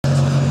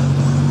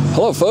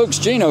Hello folks,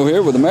 Gino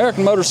here with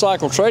American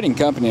Motorcycle Trading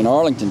Company in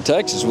Arlington,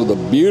 Texas with a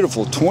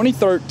beautiful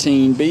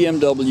 2013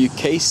 BMW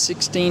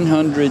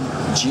K1600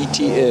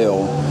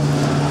 GTL.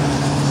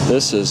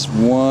 This is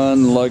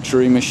one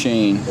luxury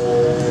machine.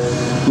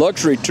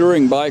 Luxury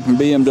touring bike from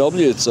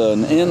BMW. It's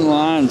an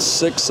inline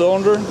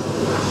 6-cylinder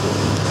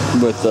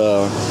with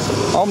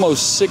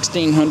almost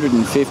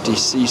 1650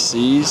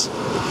 cc's,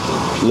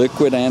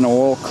 liquid and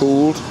oil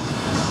cooled.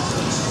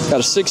 Got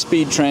a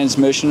 6-speed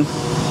transmission.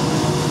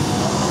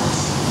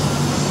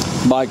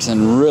 Bike's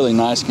in really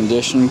nice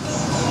condition. Show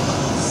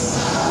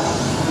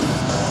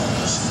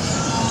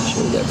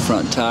you that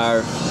front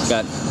tire.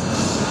 Got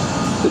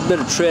a good bit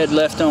of tread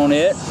left on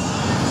it.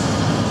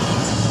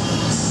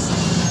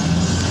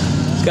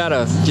 It's got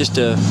just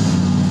a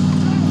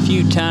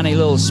few tiny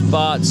little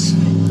spots,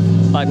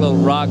 like little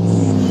rock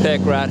peck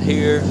right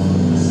here.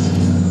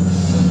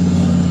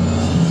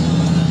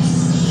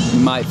 You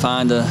might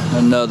find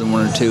another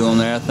one or two on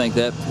there. I think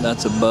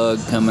that's a bug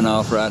coming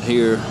off right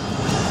here.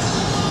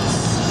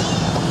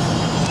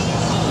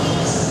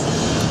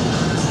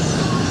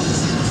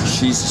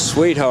 She's a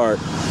sweetheart.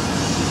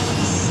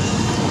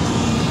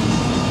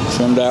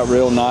 Trimmed out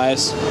real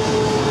nice.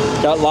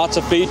 Got lots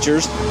of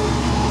features.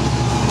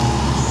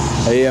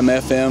 AM,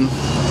 FM,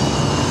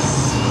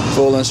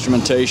 full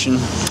instrumentation,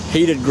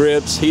 heated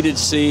grips, heated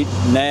seat,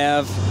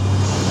 nav.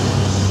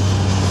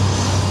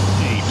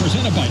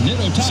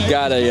 It's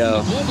got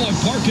a,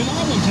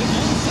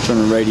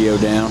 turn the radio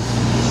down.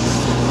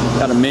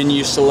 Got a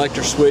menu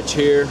selector switch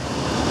here.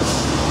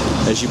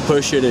 As you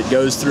push it, it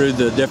goes through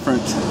the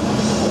different,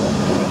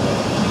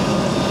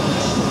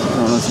 I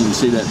don't know if you can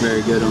see that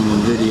very good on the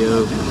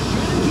video.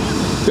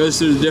 Goes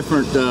through the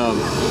different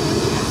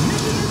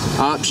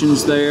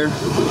options there.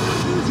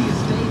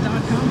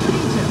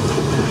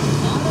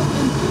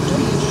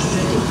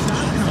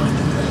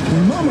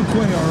 When Mama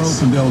Cuellar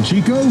opened El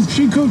Chico,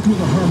 she cooked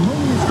with a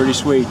harmonious... Pretty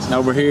sweet.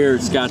 Over here,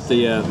 it's got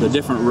the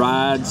different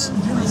rides.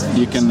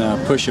 You can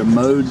push a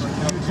mode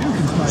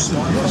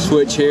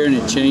switch here, and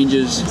it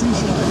changes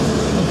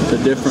the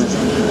different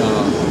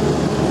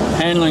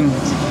handling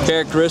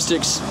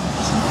characteristics.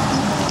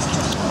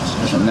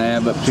 There's a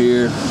nav up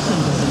here.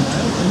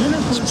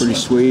 It's pretty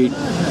sweet.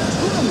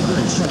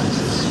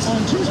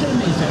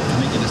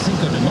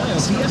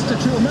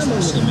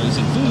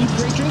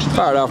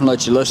 Fire it off and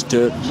let you listen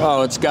to it.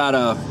 Oh, it's got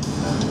the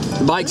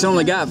bike's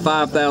only got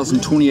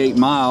 5,028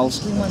 miles.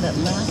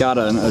 Got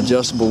an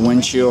adjustable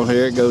windshield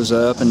here. It goes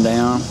up and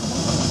down.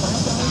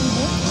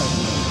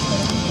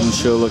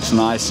 Windshield looks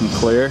nice and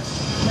clear.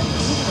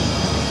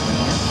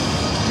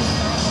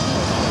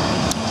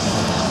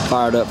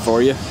 Fire it up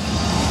for you.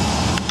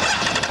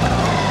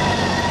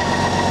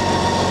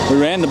 We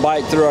ran the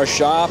bike through our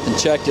shop and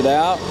checked it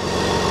out,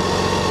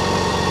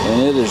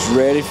 and it is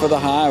ready for the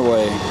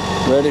highway,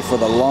 ready for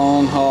the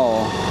long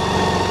haul.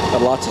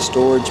 Got lots of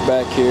storage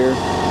back here.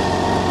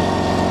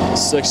 The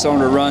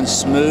 6-cylinder runs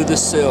smooth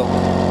as silk.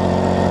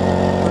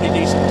 Pretty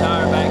decent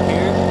tire back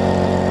here.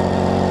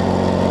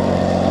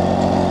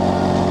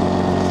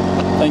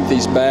 I think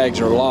these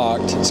bags are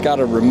locked. It's got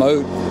a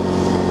remote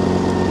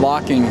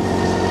locking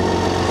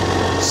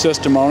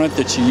system on it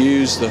that you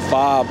use the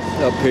fob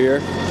up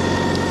here.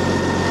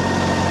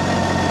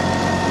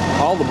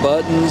 All the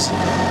buttons,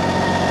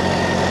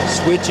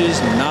 switches,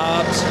 and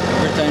knobs,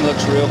 everything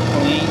looks real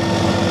clean.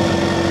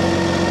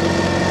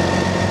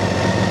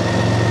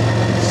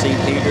 Seat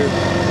heater,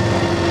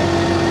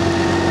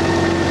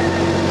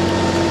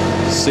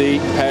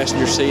 seat,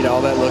 passenger seat,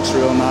 all that looks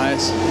real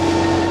nice.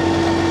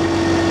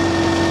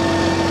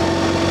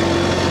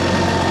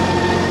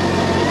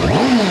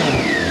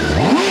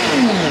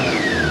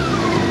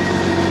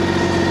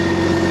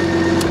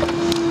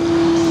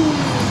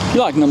 If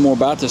you'd like to know more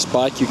about this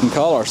bike, you can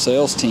call our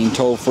sales team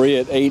toll free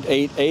at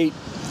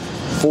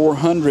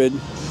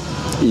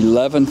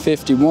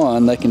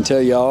 888-400-1151. They can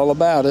tell you all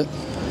about it.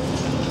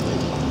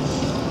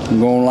 You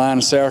can go online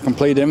and see our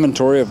complete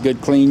inventory of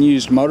good, clean,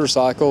 used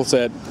motorcycles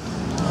at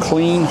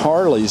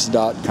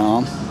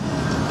cleanharleys.com.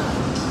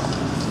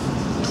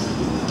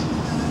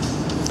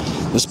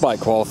 This bike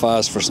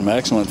qualifies for some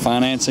excellent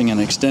financing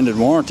and extended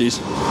warranties.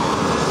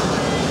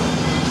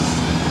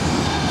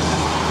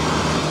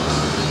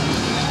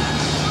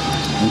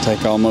 We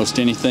take almost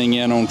anything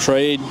in on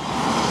trade,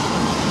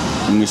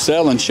 and we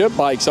sell and ship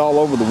bikes all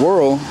over the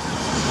world,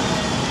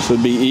 so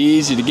it'd be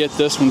easy to get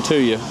this one to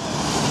you.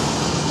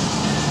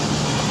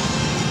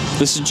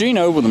 This is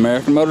Gino with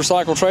American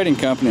Motorcycle Trading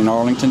Company in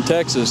Arlington,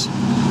 Texas.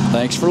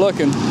 Thanks for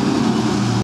looking.